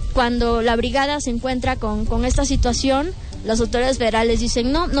 cuando la brigada se encuentra con esta situación, las autoridades federales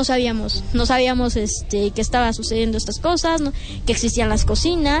dicen no sabíamos que estaba sucediendo estas cosas, ¿no? Que existían las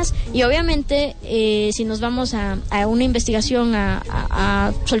cocinas, y obviamente si nos vamos a una investigación,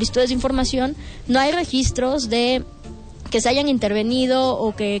 a solicitudes de información, no hay registros de que se hayan intervenido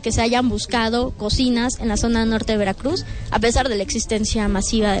o que se hayan buscado cocinas en la zona norte de Veracruz, a pesar de la existencia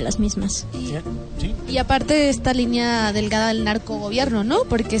masiva de las mismas. Y aparte de esta línea delgada del narcogobierno, ¿no?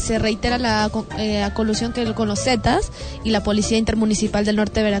 Porque se reitera la colusión con los Zetas y la Policía Intermunicipal del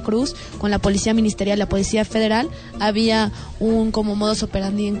Norte de Veracruz, con la Policía Ministerial y la Policía Federal, había un como modus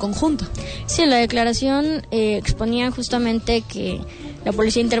operandi en conjunto. Sí, la declaración exponía justamente que la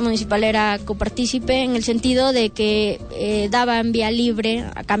Policía Intermunicipal era copartícipe, en el sentido de que daban vía libre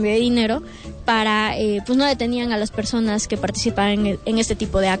a cambio de dinero para, pues no detenían a las personas que participaban en este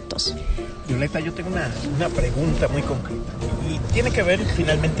tipo de actos. Violeta, yo tengo una pregunta muy concreta, y tiene que ver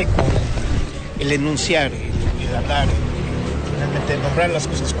finalmente con el enunciar, el hablar, finalmente nombrar las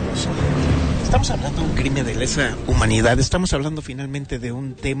cosas como son. Estamos hablando de un crimen de lesa humanidad, estamos hablando finalmente de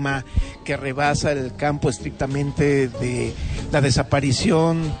un tema que rebasa el campo estrictamente de la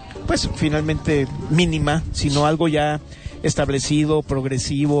desaparición, pues finalmente mínima, sino algo ya establecido,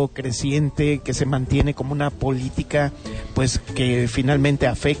 progresivo, creciente, que se mantiene como una política pues que finalmente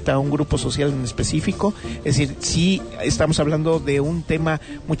afecta a un grupo social en específico. Es decir, sí estamos hablando de un tema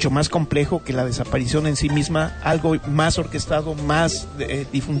mucho más complejo que la desaparición en sí misma, algo más orquestado, más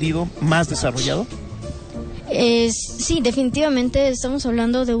difundido, más desarrollado. Sí, definitivamente estamos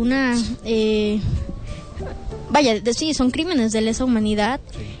hablando de una... sí, son crímenes de lesa humanidad.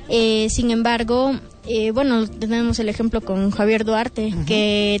 Sin embargo, bueno, tenemos el ejemplo con Javier Duarte,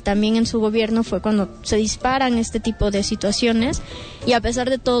 que también en su gobierno fue cuando se disparan este tipo de situaciones, y a pesar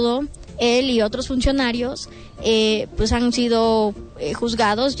de todo, él y otros funcionarios pues han sido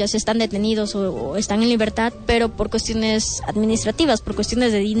juzgados, ya se están detenidos o están en libertad, pero por cuestiones administrativas, por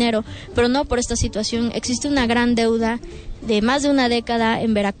cuestiones de dinero, pero no por esta situación. Existe una gran deuda de más de una década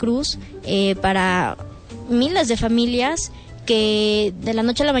en Veracruz para miles de familias que de la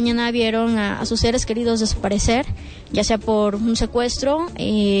noche a la mañana vieron a sus seres queridos desaparecer, ya sea por un secuestro,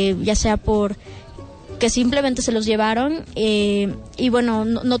 ya sea por que simplemente se los llevaron, y bueno,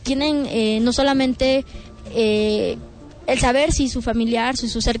 no tienen no solamente el saber si su familiar, si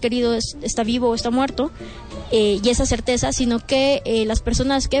su ser querido está vivo o está muerto, y esa certeza, sino que las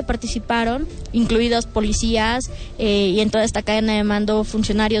personas que participaron, incluidas policías y en toda esta cadena de mando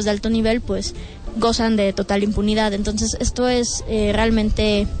funcionarios de alto nivel, pues gozan de total impunidad. Entonces esto es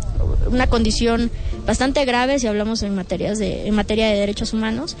realmente una condición bastante grave si hablamos en materia de derechos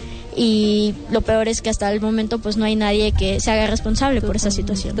humanos, y lo peor es que hasta el momento pues no hay nadie que se haga responsable por esa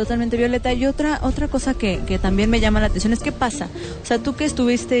situación. Totalmente, Violeta. Y otra cosa que también me llama la atención es qué pasa, o sea, tú que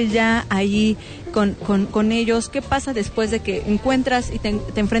estuviste ya ahí con ellos, ¿qué pasa después de que encuentras y te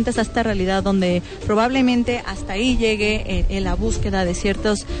enfrentas a esta realidad donde probablemente hasta ahí llegue en la búsqueda de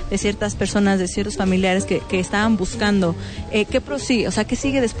ciertas personas, de ciertos familiares que estaban buscando? ¿Qué prosigue? O sea, ¿qué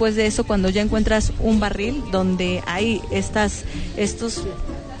sigue después de eso cuando ya encuentras un barril donde hay estos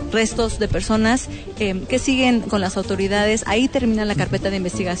restos de personas. ¿Qué siguen con las autoridades? Ahí termina la carpeta de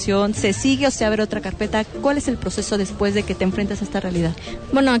investigación. ¿Se sigue o se abre otra carpeta? ¿Cuál es el proceso después de que te enfrentas a esta realidad?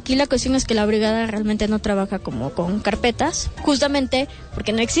 Bueno, aquí la cuestión es que la brigada realmente no trabaja como con carpetas, justamente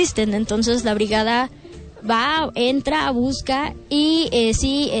porque no existen. Entonces la brigada entra, busca y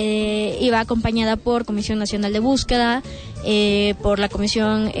iba acompañada por Comisión Nacional de Búsqueda, por la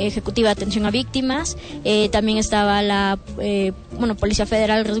Comisión Ejecutiva de Atención a Víctimas, también estaba la Policía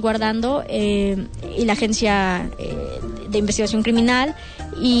Federal resguardando y la Agencia de Investigación Criminal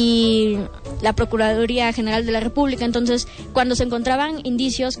y la Procuraduría General de la República. Entonces, cuando se encontraban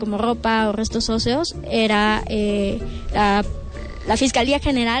indicios como ropa o restos óseos, era la Fiscalía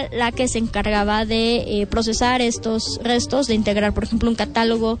General la que se encargaba de procesar estos restos, de integrar, por ejemplo, un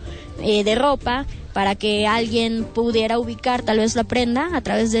catálogo de ropa para que alguien pudiera ubicar tal vez la prenda a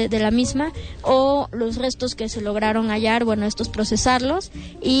través de la misma, o los restos que se lograron hallar, estos procesarlos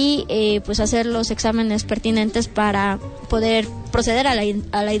y pues hacer los exámenes pertinentes para poder proceder a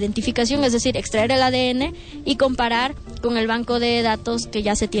la identificación, es decir, extraer el ADN y comparar con el banco de datos que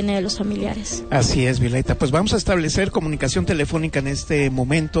ya se tiene de los familiares. Así es, Violeta. Pues vamos a establecer comunicación telefónica en este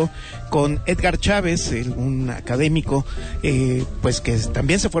momento con Edgar Chávez, un académico pues que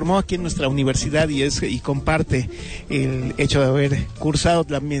también se formó aquí en nuestra universidad y comparte el hecho de haber cursado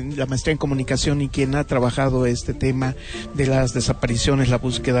también la maestría en comunicación y quien ha trabajado este tema de las desapariciones, la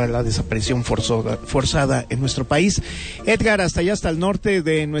búsqueda de la desaparición forzada en nuestro país. Edgar, hasta allá, hasta el norte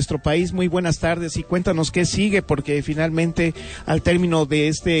de nuestro país, muy buenas tardes y cuéntanos qué sigue, porque finalmente al término de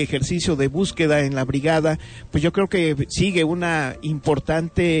este ejercicio de búsqueda en la brigada, pues yo creo que sigue una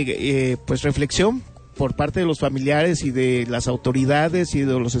importante pues reflexión por parte de los familiares y de las autoridades y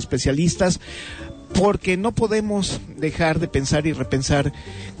de los especialistas, porque no podemos dejar de pensar y repensar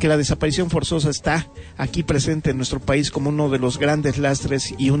que la desaparición forzosa está aquí presente en nuestro país como uno de los grandes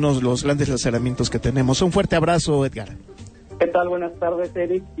lastres y uno de los grandes laceramientos que tenemos. Un fuerte abrazo, Edgar. ¿Qué tal? Buenas tardes,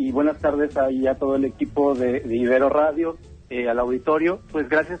 Eric, y buenas tardes ahí a todo el equipo de Ibero Radio, al auditorio. Pues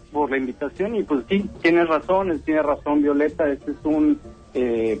gracias por la invitación y pues sí, tiene razón Violeta, este es un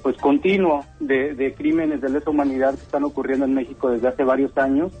pues continuo de crímenes de lesa humanidad que están ocurriendo en México desde hace varios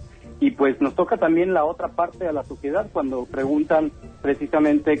años. Y pues nos toca también la otra parte de la sociedad cuando preguntan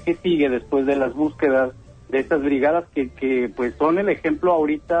precisamente qué sigue después de las búsquedas de estas brigadas que pues son el ejemplo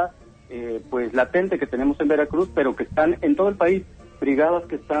ahorita pues latente que tenemos en Veracruz, pero que están en todo el país, brigadas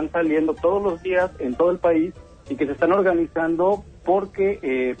que están saliendo todos los días en todo el país y que se están organizando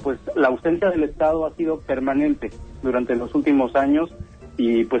porque pues la ausencia del Estado ha sido permanente durante los últimos años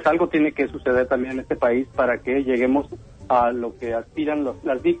y pues algo tiene que suceder también en este país para que lleguemos a lo que aspiran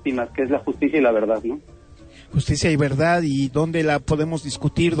las víctimas, que es la justicia y la verdad, ¿no? Justicia y verdad, y dónde la podemos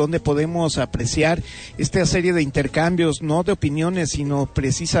discutir, dónde podemos apreciar esta serie de intercambios, no de opiniones, sino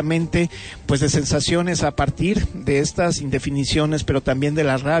precisamente pues de sensaciones a partir de estas indefiniciones, pero también de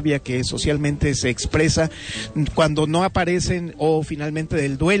la rabia que socialmente se expresa cuando no aparecen, o finalmente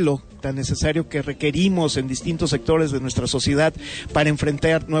del duelo tan necesario que requerimos en distintos sectores de nuestra sociedad para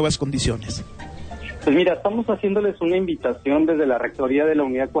enfrentar nuevas condiciones. Pues mira, estamos haciéndoles una invitación desde la Rectoría de la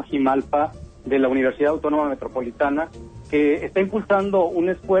Unidad Coajimalpa de la Universidad Autónoma Metropolitana, que está impulsando un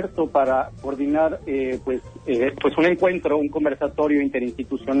esfuerzo para coordinar pues un encuentro, un conversatorio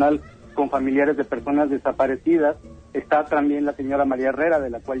interinstitucional con familiares de personas desaparecidas. Está también la señora María Herrera, de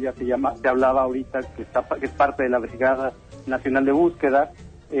la cual ya se hablaba ahorita, que es parte de la Brigada Nacional de Búsqueda.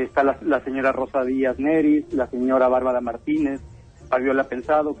 Está la señora Rosa Díaz Neris, la señora Bárbara Martínez, Fabiola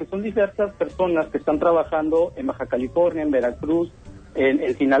Pensado, que son diversas personas que están trabajando en Baja California, en Veracruz,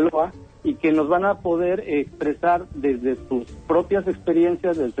 en Sinaloa, y que nos van a poder expresar desde sus propias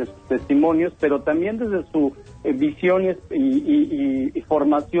experiencias, desde sus testimonios, pero también desde su visión y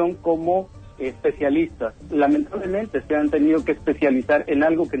formación como especialistas. Lamentablemente se han tenido que especializar en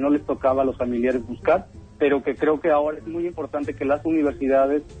algo que no les tocaba a los familiares buscar, pero que creo que ahora es muy importante que las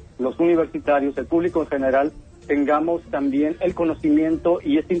universidades, los universitarios, el público en general, tengamos también el conocimiento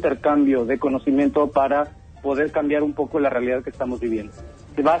y este intercambio de conocimiento para poder cambiar un poco la realidad que estamos viviendo.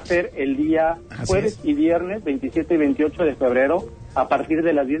 Se va a hacer el día jueves y viernes, 27 y 28 de febrero, a partir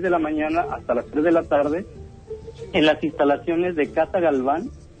de las 10 de la mañana hasta las 3 de la tarde, en las instalaciones de Casa Galván,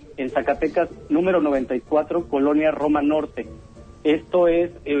 en Zacatecas, número 94, Colonia Roma Norte. Esto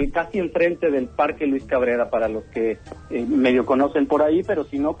es casi enfrente del Parque Luis Cabrera, para los que medio conocen por ahí, pero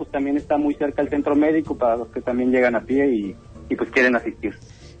si no, pues también está muy cerca el centro médico para los que también llegan a pie y pues quieren asistir.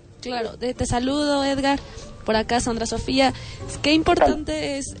 Claro, te saludo, Edgar. Por acá, Sandra Sofía. Qué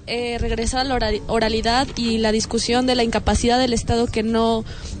importante es regresar a la oralidad y la discusión de la incapacidad del Estado que no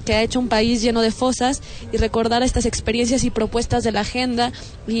que ha hecho un país lleno de fosas, y recordar estas experiencias y propuestas de la agenda,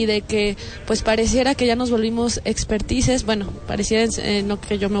 y de que pues pareciera que ya nos volvimos expertices, bueno, pareciera no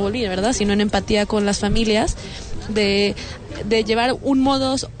que yo me volví, ¿verdad?, sino en empatía con las familias, de llevar un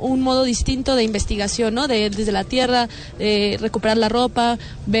modo distinto de investigación, ¿no? Desde la tierra, de recuperar la ropa,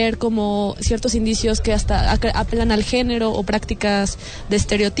 ver como ciertos indicios que hasta apelan al género o prácticas de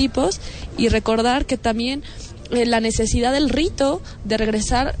estereotipos, y recordar que también la necesidad del rito de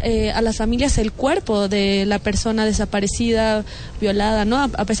regresar a las familias el cuerpo de la persona desaparecida, violada, ¿no?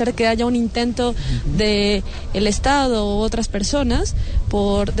 A pesar de que haya un intento de el Estado u otras personas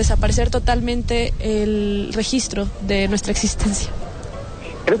por desaparecer totalmente el registro de nuestra existencia.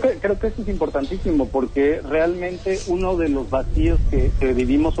 Creo que eso es importantísimo, porque realmente uno de los vacíos que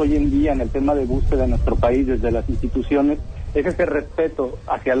vivimos hoy en día en el tema de búsqueda en nuestro país desde las instituciones es ese respeto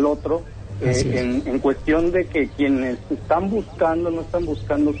hacia el otro. En cuestión de que quienes están buscando no están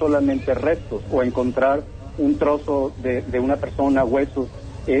buscando solamente restos o encontrar un trozo de una persona, huesos,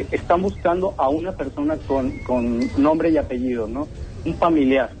 están buscando a una persona con nombre y apellido, ¿no? Un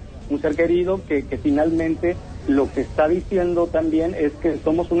familiar, un ser querido que finalmente lo que está diciendo también es que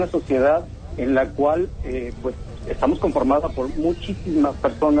somos una sociedad en la cual pues estamos conformadas por muchísimas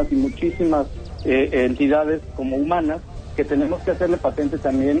personas y muchísimas entidades como humanas, que tenemos que hacerle patente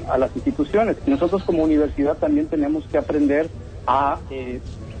también a las instituciones. Nosotros como universidad también tenemos que aprender a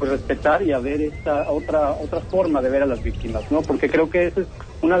pues respetar y a ver esta otra forma de ver a las víctimas, ¿no? Porque creo que esa es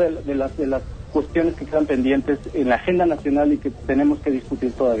una de las cuestiones que quedan pendientes en la agenda nacional y que tenemos que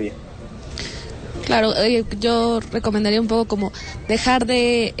discutir todavía. Claro, yo recomendaría un poco como dejar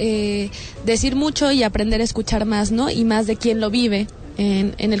de decir mucho y aprender a escuchar más, ¿no? Y más de quien lo vive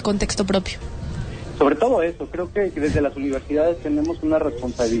en el contexto propio. Sobre todo eso, creo que desde las universidades tenemos una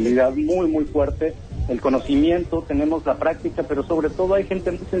responsabilidad muy, muy fuerte, el conocimiento, tenemos la práctica, pero sobre todo hay gente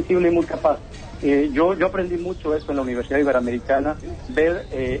muy sensible y muy capaz. Yo aprendí mucho eso en la Universidad Iberoamericana, ver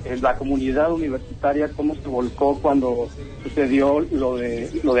la comunidad universitaria cómo se volcó cuando sucedió lo de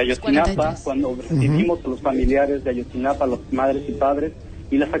Ayotzinapa, cuando recibimos a los familiares de Ayotzinapa, a los madres y padres,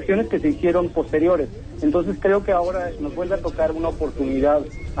 y las acciones que se hicieron posteriores. Entonces creo que ahora nos vuelve a tocar una oportunidad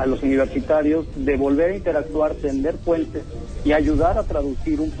a los universitarios de volver a interactuar, tender puentes y ayudar a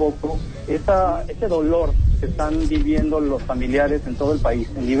traducir un poco ese dolor que están viviendo los familiares en todo el país,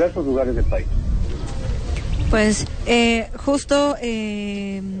 en diversos lugares del país. Pues justo,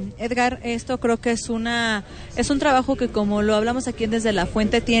 Edgar, esto creo que es un trabajo que, como lo hablamos aquí desde La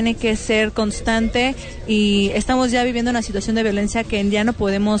Fuente, tiene que ser constante, y estamos ya viviendo una situación de violencia que ya no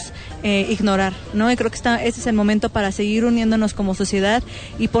podemos ignorar, ¿no? Y creo que este es el momento para seguir uniéndonos como sociedad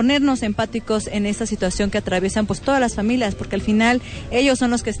y ponernos empáticos en esta situación que atraviesan pues todas las familias, porque al final ellos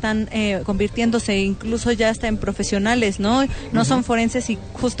son los que están convirtiéndose incluso ya hasta en profesionales, ¿no? No son forenses, y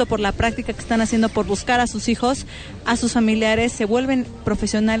justo por la práctica que están haciendo por buscar a sus hijos, a sus familiares, se vuelven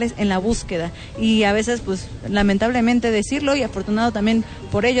profesionales en la búsqueda, y a veces pues lamentablemente decirlo, y afortunado también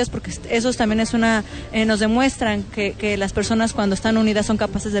por ellos, porque esos también es nos demuestran que las personas cuando están unidas son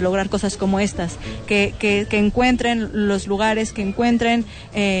capaces de lograr cosas como estas, que encuentren los lugares, que encuentren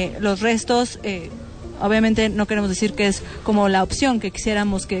los restos. Obviamente no queremos decir que es como la opción que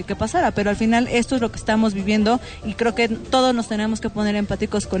quisiéramos que pasara, pero al final esto es lo que estamos viviendo, y creo que todos nos tenemos que poner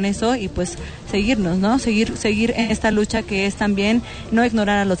empáticos con eso y pues seguirnos, ¿no? Seguir en esta lucha, que es también no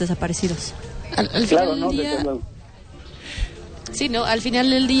ignorar a los desaparecidos. Al final del día, sí, ¿no? Al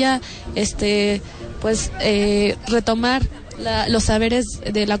final del día, pues retomar los saberes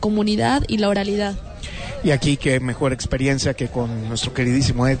de la comunidad y la oralidad. Y aquí qué mejor experiencia que con nuestro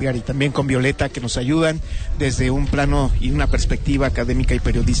queridísimo Edgar y también con Violeta, que nos ayudan desde un plano y una perspectiva académica y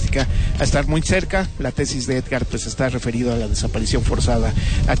periodística a estar muy cerca. La tesis de Edgar pues está referido a la desaparición forzada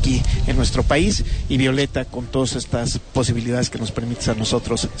aquí en nuestro país, y Violeta con todas estas posibilidades que nos permites a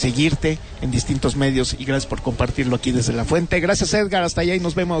nosotros seguirte en distintos medios, y gracias por compartirlo aquí desde La Fuente. Gracias, Edgar, hasta allá, y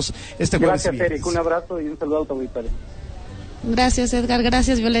nos vemos este jueves. Gracias, Eric, un abrazo y un saludo a tu auditorio. Gracias, Edgar.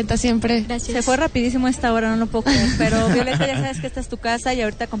 Gracias, Violeta, siempre. Gracias. Se fue rapidísimo esta hora, no lo puedo creer. Pero, Violeta, ya sabes que esta es tu casa, y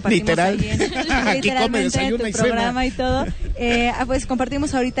ahorita compartimos literalmente tu programa y todo. Pues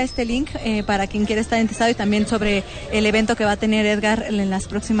compartimos ahorita este link para quien quiera estar interesado, y también sobre el evento que va a tener Edgar en las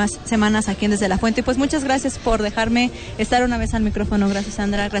próximas semanas aquí en Desde La Fuente. Pues muchas gracias por dejarme estar una vez al micrófono. Gracias,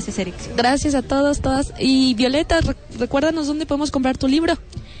 Sandra. Gracias, Eric. Gracias a todos, todas. Y Violeta, recuérdanos dónde podemos comprar tu libro.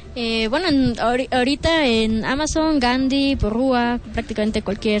 Bueno, ahorita en Amazon, Gandhi, Porrúa, prácticamente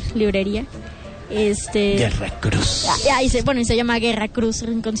cualquier librería. Guerra Cruz. Y se llama Guerra Cruz,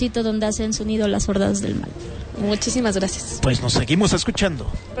 rinconcito donde hacen su nido las hordas del mal. Muchísimas gracias. Pues nos seguimos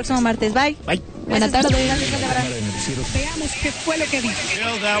escuchando. Próximo martes, bye. Bye. Buenas tardes. Veamos qué fue lo que dijo.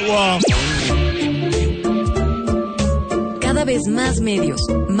 Cada vez más medios,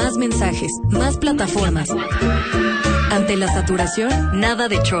 más mensajes, más plataformas. Ante la saturación, nada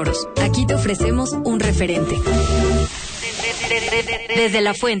de choros. Aquí te ofrecemos un referente. Desde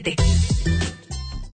la fuente.